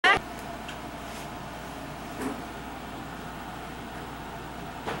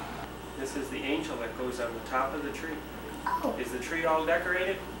angel that goes on the top of the tree. Oh. Is the tree all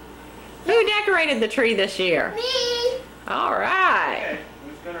decorated? Who decorated the tree this year? Me. All right. Okay.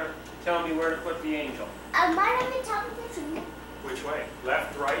 Who's gonna tell me where to put the angel? Right on the top of the tree. Which way?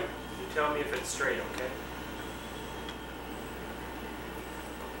 Left, right? You tell me if it's straight, okay?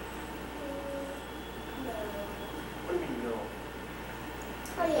 No. What do you mean no?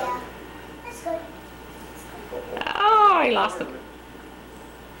 Oh yeah. That's good. Oh, he lost it.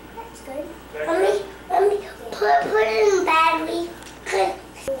 That's good. That Let me put it in battery.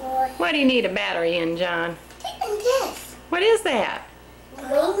 What do you need a battery in, John? And this. What is that?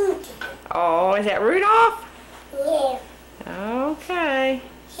 Wing. Oh, is that Rudolph? Yeah. Okay.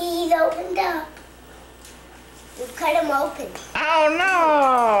 He's opened up. We cut him open. Oh,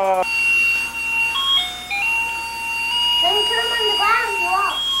 no. Then we put him on the ground.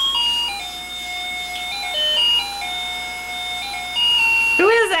 Walk. Who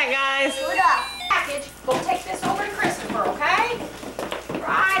is that, guys? Rudolph. Package. Go take this over to Christopher, okay?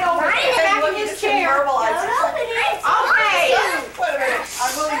 Right over Right there. in Back in his chair. Don't open it. Okay. Wait a minute. I'm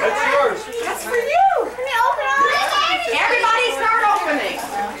moving That's yours. That's for you. Let me open it. Everybody start opening.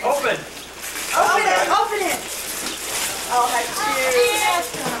 Open. Open it. Open it. Oh, how cute.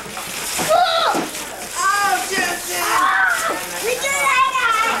 Oh, Justin. We do that.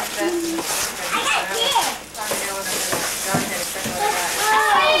 I got this.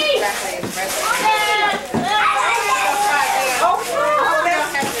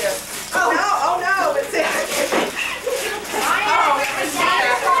 Oh, no. It's it.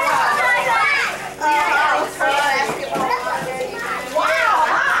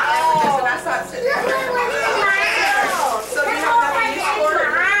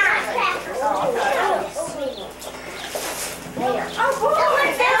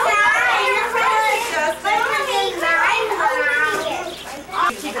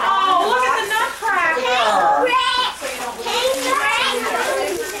 Oh, look at the nutcracker.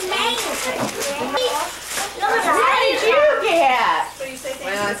 What did you get?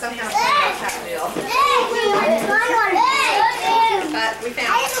 Well, it's some kind of pack deal. But we found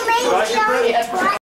I have a